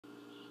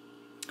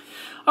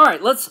All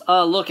right, let's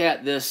look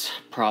at this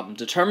problem.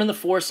 Determine the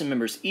force in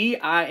members E,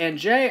 I, and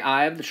J,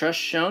 I of the truss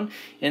shown.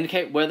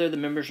 Indicate whether the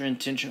members are in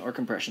tension or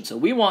compression. So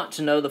we want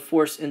to know the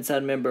force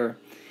inside member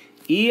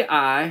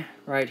EI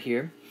right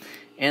here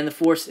and the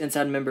force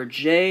inside member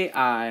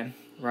JI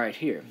right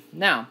here.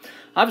 Now,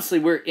 obviously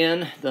we're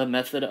in the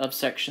method of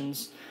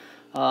sections,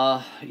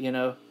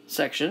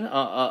 section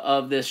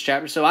of this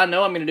chapter. So I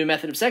know I'm going to do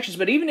method of sections,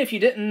 but even if you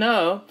didn't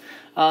know,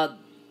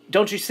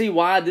 don't you see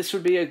why this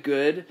would be a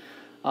good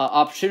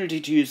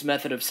opportunity to use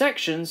method of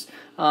sections,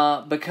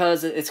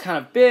 because it's kind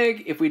of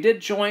big. If we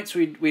did joints,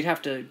 we'd have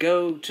to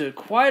go to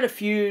quite a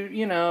few,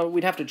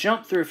 we'd have to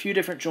jump through a few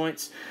different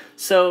joints.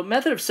 So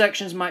method of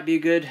sections might be a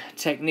good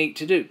technique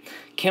to do.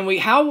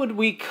 How would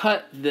we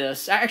cut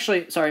this?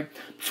 Actually, sorry,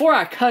 before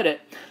I cut it,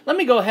 let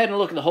me go ahead and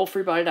look at the whole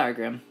free body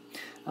diagram,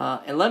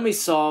 and let me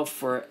solve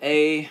for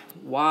AY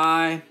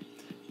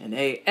and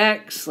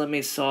AX. Let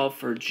me solve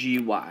for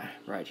GY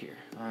right here.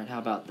 All right, how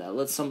about that?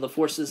 Let's sum the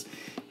forces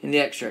in the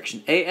x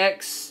direction.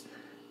 AX,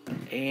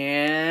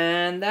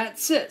 and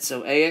that's it.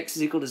 So AX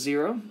is equal to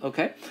 0.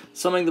 Okay.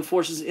 Summing the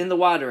forces in the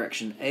y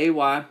direction.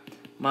 AY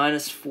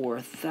minus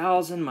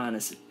 4,000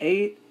 minus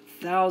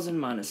 8,000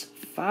 minus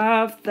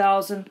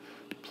 5,000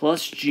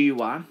 plus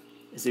GY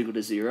is equal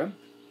to 0.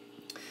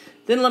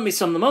 Then let me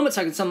sum the moments.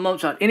 I can sum the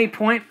moments about any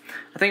point.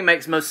 I think it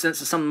makes most sense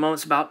to sum the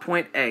moments about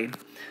point A.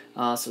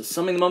 So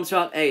summing the moments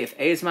about A, if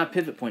A is my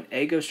pivot point,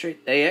 AX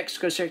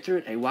goes straight through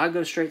it, AY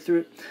goes straight through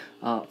it.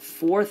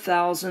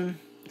 4,000,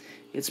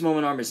 its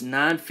moment arm is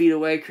 9 feet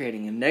away,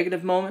 creating a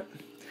negative moment.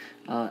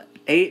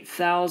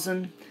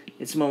 8,000,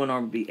 its moment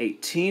arm would be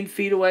 18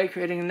 feet away,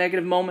 creating a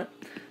negative moment.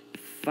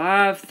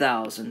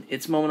 5,000,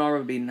 its moment arm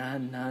would be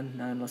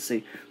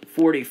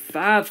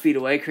 45 feet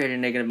away, creating a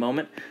negative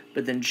moment.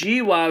 But then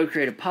GY would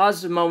create a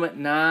positive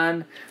moment,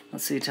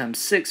 times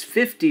 6,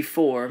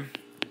 54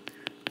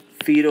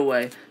 feet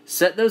away.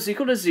 Set those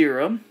equal to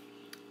 0,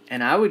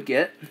 and I would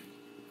get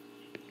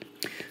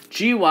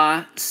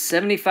GY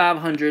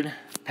 7,500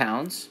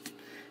 pounds.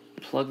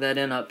 Plug that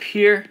in up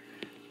here.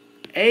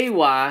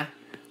 AY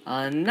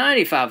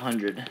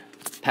 9,500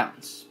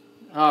 pounds.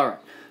 All right.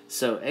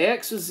 So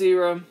AX was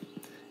 0,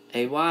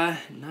 AY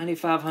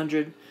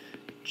 9,500,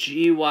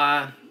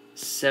 GY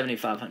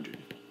 7,500.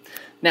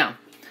 Now,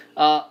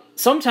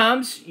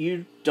 sometimes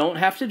you don't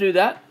have to do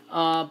that,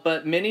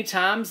 but many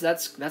times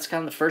that's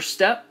kind of the first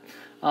step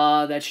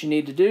that you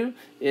need to do,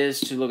 is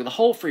to look at the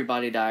whole free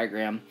body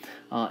diagram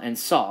and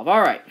solve.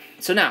 All right,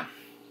 so now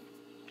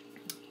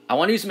I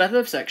want to use the method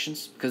of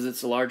sections because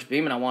it's a large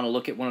beam and I want to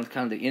look at one of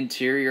the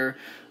interior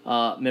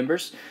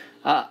members.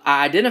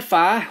 I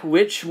identify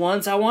which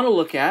ones I want to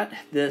look at,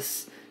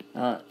 this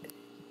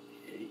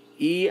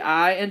EI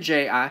and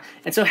JI.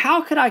 And so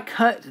how could I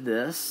cut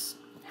this?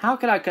 How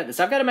could I cut this?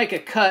 I've got to make a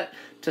cut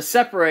to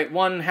separate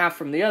one half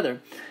from the other.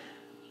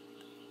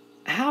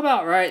 How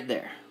about right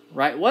there?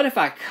 Right? What if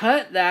I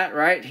cut that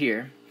right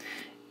here?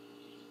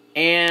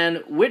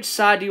 And which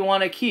side do you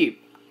want to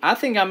keep? I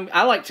think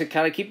I like to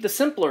kind of keep the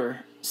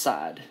simpler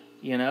side,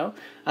 I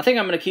think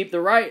I'm going to keep the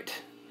right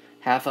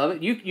half of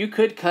it. You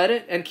could cut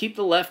it and keep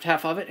the left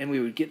half of it, and we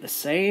would get the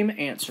same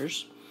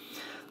answers.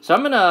 So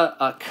I'm going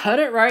to cut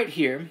it right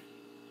here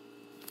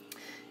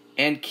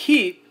and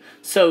keep.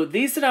 So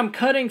these that I'm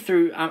cutting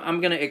through,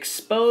 I'm going to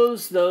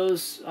expose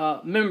those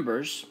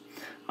members.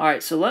 All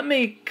right, so let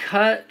me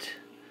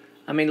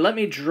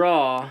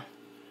draw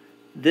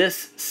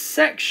this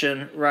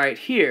section right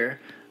here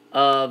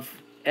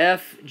of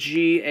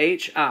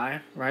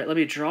FGHI, right? Let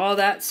me draw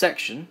that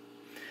section.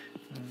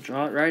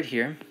 Draw it right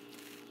here.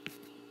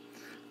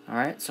 All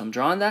right, so I'm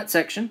drawing that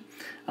section.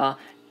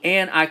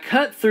 And I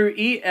cut through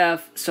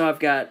EF, so I've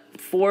got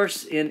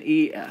force in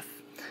EF.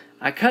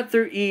 I cut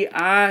through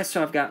EI,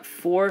 so I've got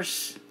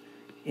force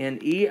in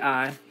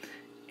EI.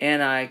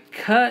 And I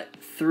cut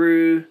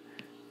through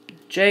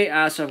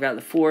JI, so I've got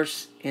the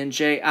force in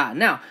JI.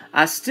 Now,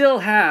 I still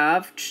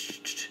have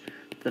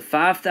the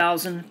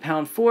 5,000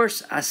 pound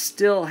force. I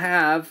still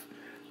have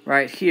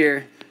right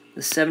here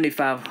the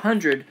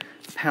 7,500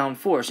 pound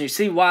force. And you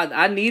see why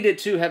I needed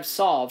to have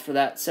solved for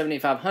that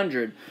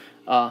 7,500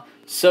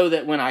 so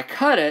that when I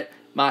cut it,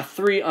 my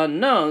three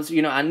unknowns,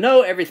 I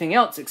know everything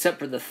else except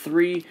for the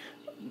three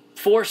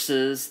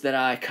forces that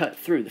I cut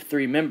through, the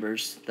three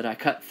members that I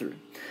cut through.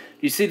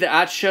 You see that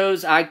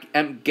I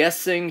am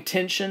guessing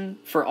tension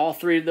for all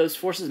three of those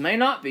forces. May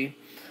not be.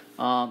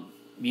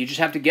 You just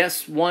have to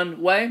guess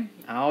one way.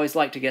 I always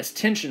like to guess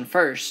tension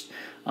first,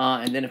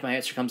 and then if my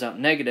answer comes out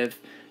negative,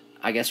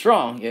 I guess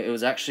wrong. It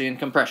was actually in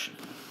compression.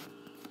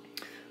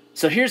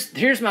 So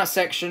here's my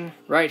section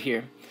right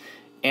here,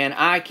 and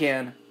I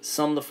can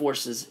sum the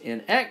forces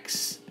in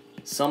X,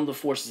 sum the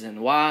forces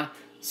in Y,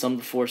 sum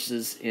the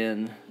forces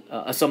in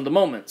sum the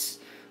moments.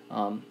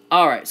 All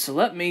right, so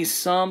let me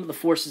sum the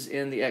forces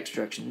in the X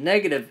direction.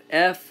 Negative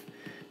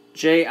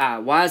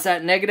FJI. Why is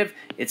that negative?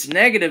 It's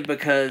negative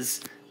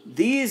because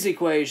these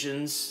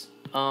equations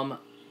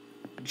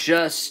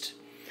just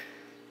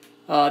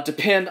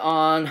depend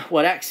on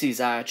what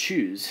axes I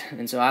choose.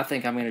 And so I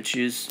think I'm going to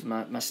choose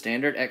my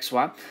standard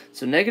XY.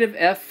 So negative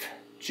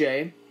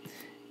Fj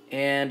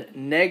and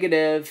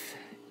negative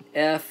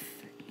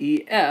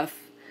Fef.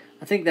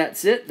 I think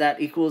that's it. That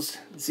equals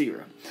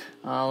 0.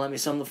 Let me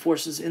sum the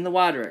forces in the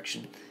y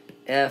direction.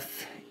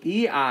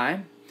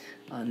 Fei,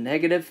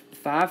 negative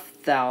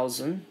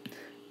 5,000,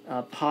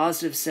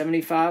 positive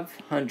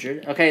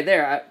 7,500. Okay,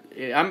 there.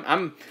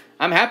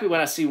 I'm happy when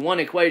I see one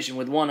equation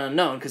with one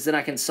unknown, because then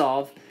I can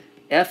solve.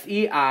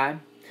 Fei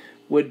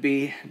would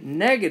be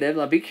negative.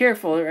 Now be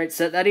careful, right?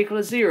 Set that equal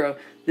to 0.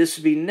 This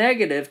would be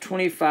negative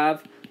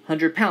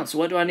 2,500 pounds. So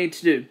what do I need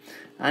to do?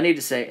 I need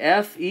to say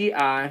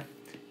Fei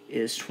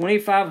is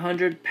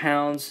 2,500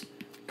 pounds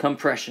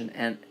compression,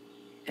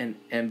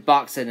 and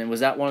box that in. Was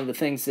that one of the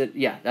things that,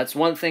 yeah, that's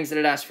one of the things that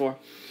it asked for.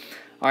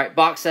 All right,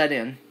 box that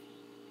in.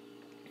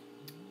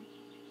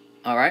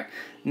 All right,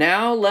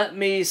 now let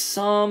me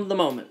sum the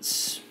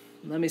moments.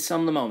 I can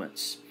sum the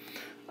moments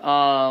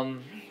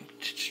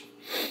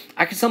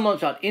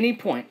about any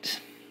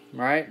point,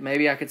 right?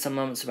 Maybe I could sum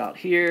moments about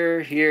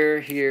here, here,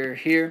 here,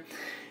 here.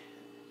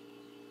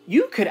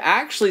 You could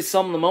actually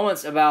sum the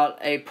moments about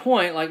a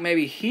point, like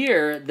maybe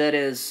here, that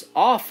is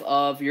off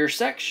of your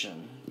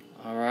section.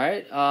 All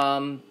right,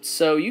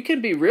 so you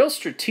can be real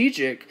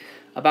strategic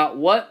about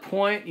what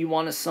point you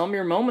want to sum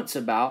your moments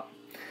about,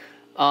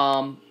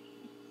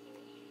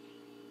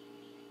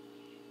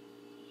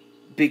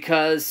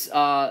 because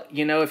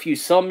you know, if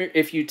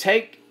you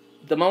take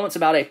the moments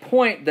about a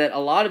point that a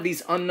lot of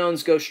these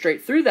unknowns go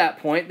straight through that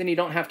point, then you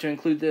don't have to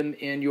include them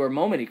in your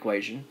moment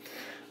equation.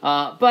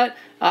 But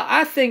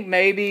I think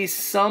maybe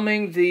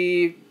summing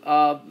the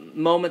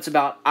moments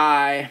about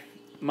I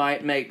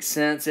might make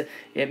sense.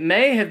 It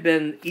may have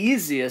been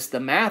easiest, the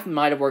math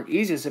might have worked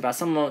easiest if I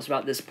sum moments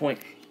about this point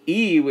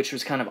E, which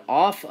was kind of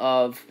off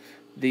of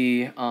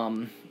the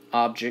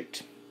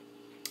object.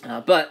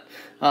 But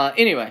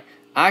anyway,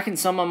 I can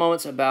sum my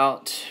moments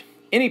about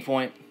any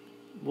point.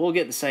 We'll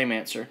get the same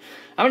answer.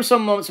 I'm going to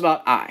sum moments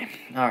about I.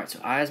 All right, so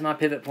I is my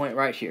pivot point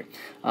right here.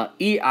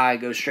 EI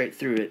goes straight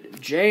through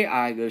it.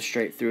 JI goes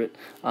straight through it.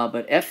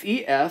 But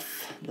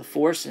FEF, the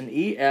force in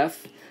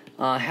EF,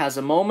 has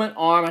a moment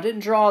arm. I didn't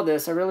draw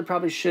this. I really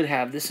probably should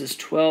have. This is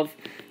 12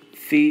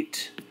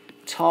 feet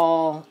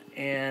tall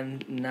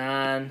and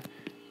 9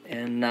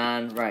 and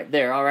 9 right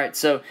there. All right,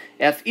 so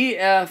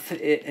FEF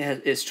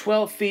is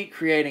 12 feet,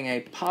 creating a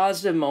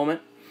positive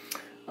moment.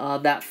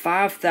 That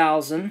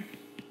 5,000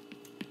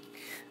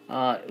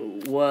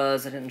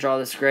 was, I didn't draw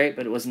this great,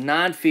 but it was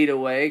 9 feet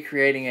away,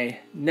 creating a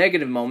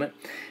negative moment.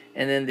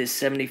 And then this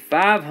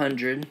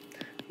 7,500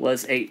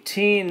 was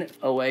 18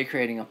 away,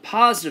 creating a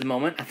positive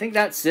moment. I think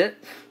that's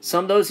it.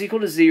 Sum those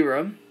equal to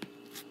 0.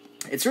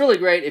 It's really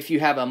great if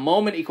you have a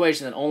moment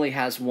equation that only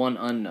has one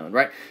unknown,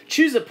 right?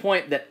 Choose a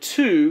point that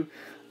 2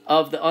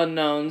 of the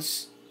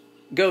unknowns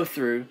go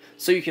through,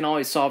 so you can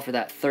always solve for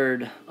that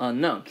third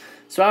unknown.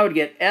 So I would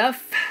get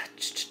EF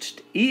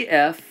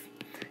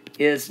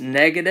is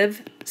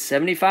negative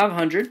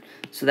 7,500.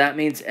 So that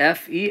means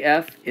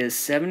FEF is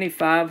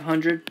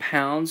 7,500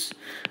 pounds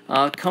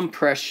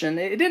compression.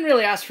 It didn't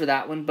really ask for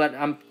that one, but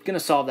I'm going to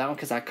solve that one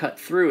because I cut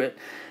through it.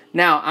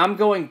 Now, I'm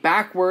going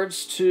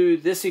backwards to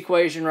this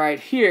equation right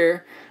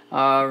here.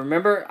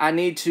 Remember, I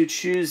need to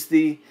choose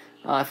the,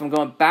 if I'm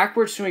going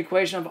backwards to an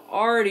equation I've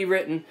already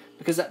written,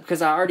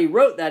 because I already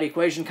wrote that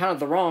equation kind of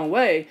the wrong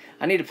way,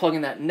 I need to plug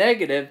in that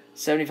negative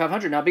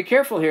 7,500. Now, be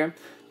careful here.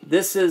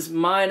 This is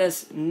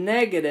minus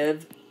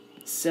negative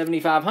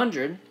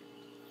 7,500,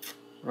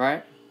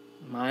 right?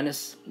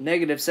 Minus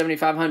negative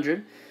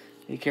 7,500.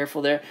 Be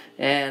careful there.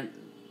 And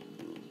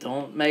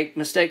don't make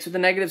mistakes with the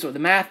negatives or with the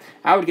math.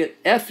 I would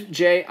get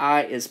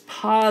FJI is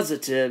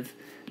positive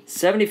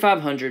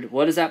 7,500.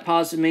 What does that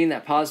positive mean?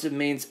 That positive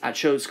means I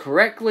chose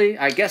correctly.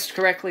 I guessed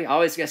correctly. I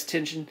always guess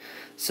tension.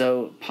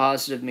 So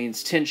positive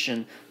means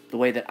tension, the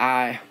way that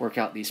I work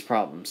out these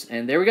problems.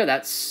 And there we go.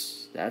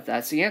 That's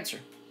the answer.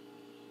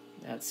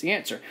 That's the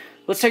answer.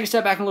 Let's take a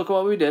step back and look at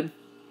what we did.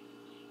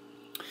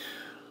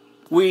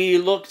 We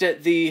looked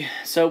at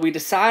so we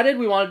decided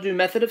we wanted to do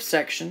method of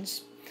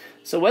sections.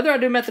 So whether I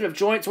do method of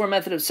joints or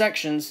method of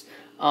sections,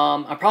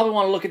 I probably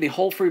want to look at the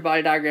whole free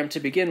body diagram to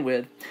begin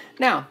with.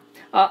 Now,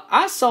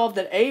 I solved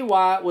that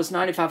AY was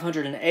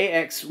 9,500 and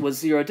AX was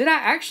 0. Did I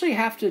actually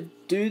have to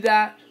do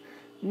that?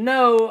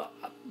 No,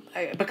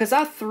 because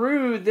I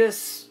threw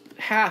this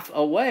half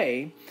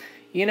away.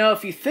 You know,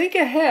 if you think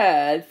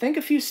ahead, think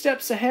a few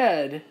steps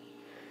ahead,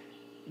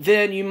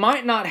 then you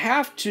might not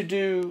have to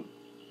do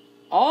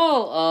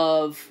all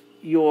of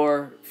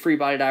your free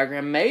body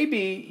diagram.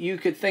 Maybe you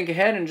could think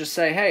ahead and just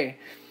say, hey,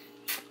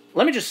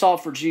 let me just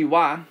solve for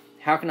GY.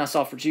 How can I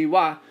solve for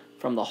GY?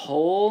 From the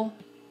whole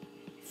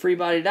free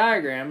body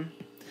diagram,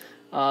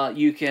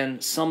 you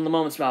can sum the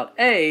moments about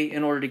A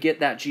in order to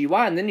get that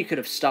GY, and then you could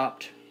have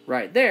stopped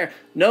right there,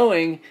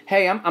 knowing,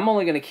 hey, I'm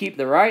only going to keep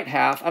the right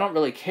half. I don't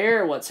really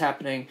care what's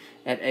happening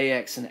at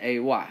AX and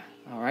AY.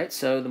 All right,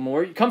 so the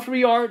more comfortable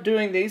you are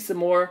doing these, the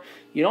more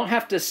you don't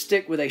have to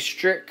stick with a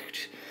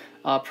strict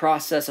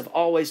process of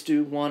always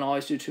do 1,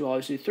 always do 2,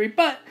 always do 3.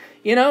 But,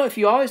 you know, if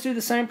you always do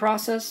the same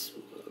process,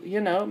 you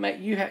know,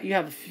 you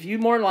have a few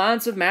more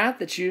lines of math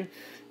that you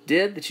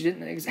did that you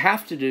didn't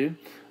have to do.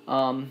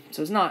 So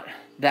it's not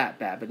that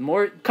bad. But the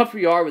more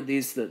comfortable you are with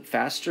these, the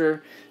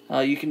faster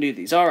you can do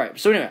these. All right.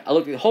 So anyway, I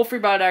looked at the whole free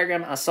body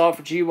diagram. I saw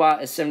for GY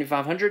as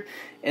 7,500.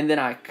 And then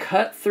I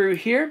cut through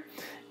here.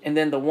 And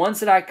then the ones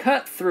that I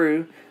cut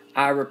through,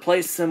 I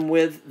replace them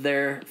with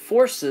their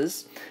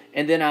forces.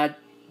 And then I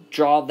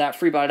draw that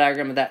free body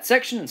diagram of that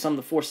section. And some of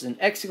the forces in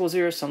X equals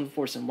 0. Some of the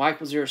forces in Y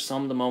equals 0.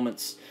 Some of the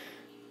moments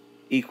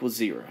equals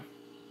 0.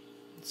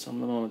 Some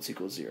of the moments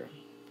equals 0.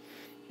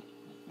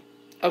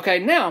 Okay,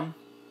 now,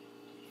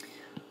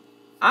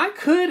 I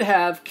could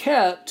have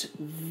kept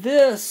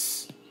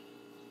this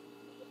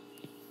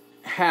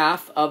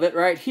half of it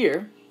right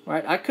here,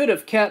 right? I could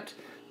have kept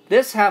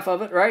this half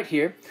of it right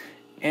here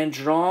and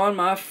drawn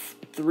my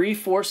 3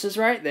 forces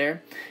right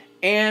there,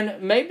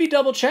 and maybe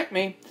double check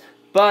me,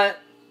 but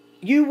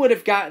you would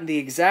have gotten the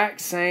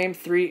exact same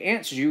 3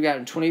 answers. You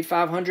got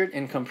 2,500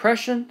 in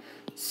compression,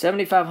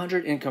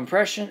 7,500 in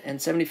compression,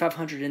 and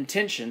 7,500 in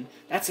tension.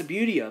 That's the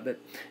beauty of it.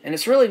 And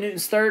it's really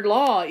Newton's third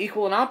law,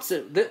 equal and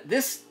opposite.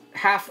 This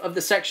half of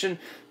the section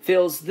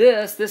feels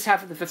this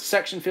half of the fifth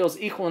section feels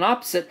equal and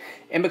opposite.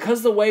 And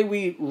because the way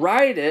we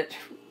write it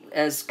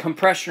as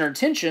compression or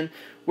tension,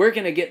 we're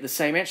going to get the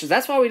same answers.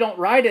 That's why we don't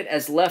write it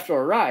as left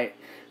or right.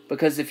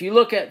 Because if you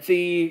look at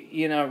the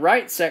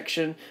right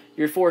section,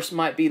 your force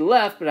might be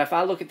left. But if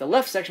I look at the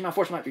left section, my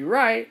force might be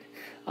right.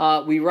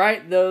 We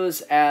write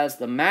those as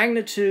the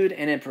magnitude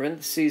and in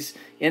parentheses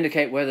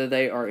indicate whether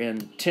they are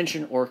in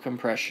tension or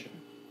compression.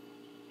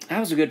 That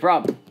was a good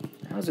problem.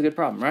 That was a good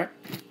problem, right?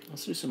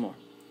 Let's do some more.